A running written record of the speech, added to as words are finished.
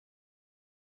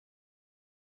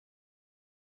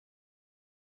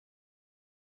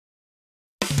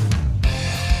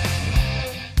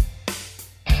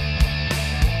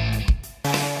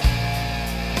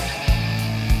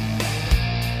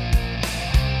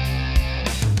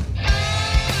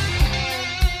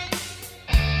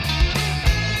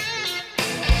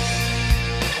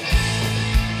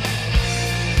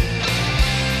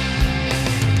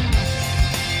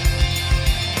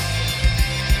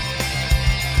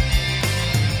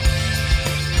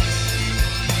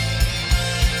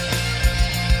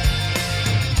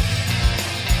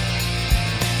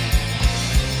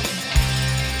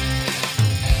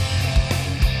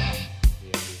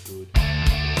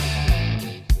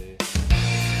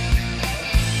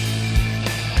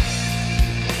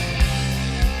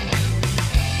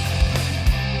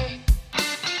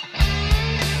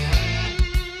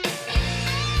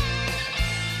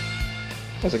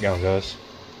How's it going, guys?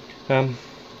 I'm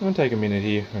going to take a minute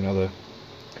here for another,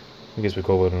 I guess we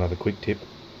call it another quick tip.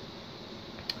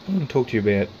 I'm going to talk to you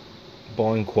about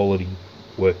buying quality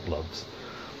work gloves.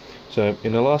 So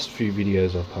in the last few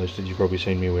videos I've posted, you've probably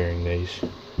seen me wearing these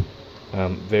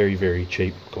very, very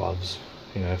cheap gloves.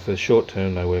 You know, for the short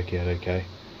term they work out okay,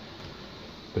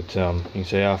 but you can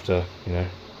see after, you know,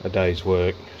 a day's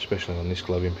work, especially on this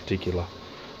glove in particular,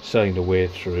 starting to wear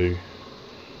through.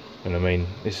 And I mean,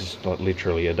 this is like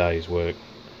literally a day's work.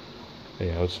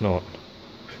 You know, it's not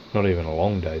even a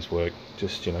long day's work.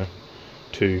 Just, you know,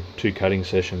 two cutting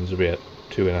sessions, about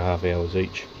 2.5 hours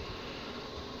each,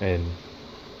 and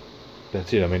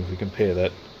that's it. I mean, if we compare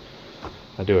that,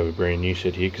 I do have a brand new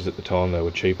set here because at the time they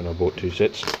were cheap and I bought 2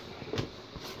 sets. So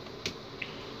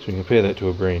we compare that to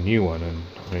a brand new one, and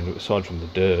I mean, aside from the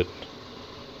dirt,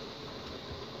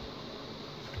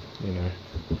 you know,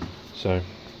 so.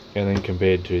 And then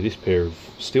compared to this pair of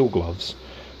steel gloves,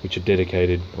 which are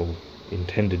dedicated or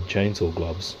intended chainsaw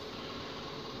gloves,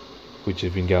 which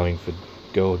have been going for,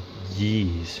 God,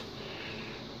 years,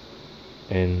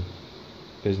 and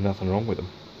there's nothing wrong with them.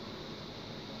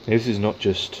 Now, this is not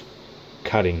just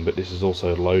cutting, but this is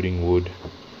also loading wood,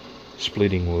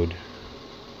 splitting wood,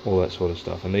 all that sort of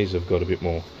stuff. And these have got a bit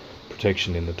more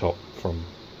protection in the top from,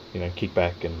 you know,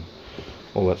 kickback and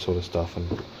all that sort of stuff.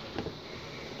 And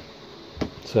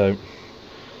so,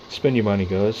 spend your money,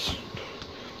 guys.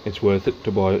 It's worth it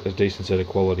to buy a decent set of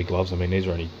quality gloves. I mean, these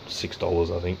are only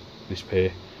 $6, I think, this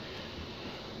pair,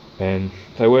 and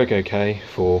they work okay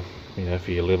for, you know,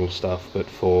 for your little stuff, but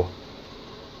for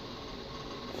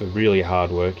really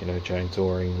hard work, you know,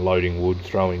 chainsawing, loading wood,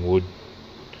 throwing wood,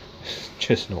 it's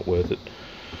just not worth it.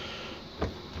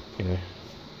 You know,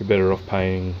 you're better off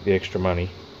paying the extra money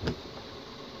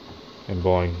and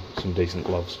buying some decent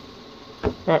gloves.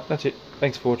 Alright, that's it.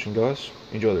 Thanks for watching, guys.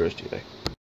 Enjoy the rest of your day.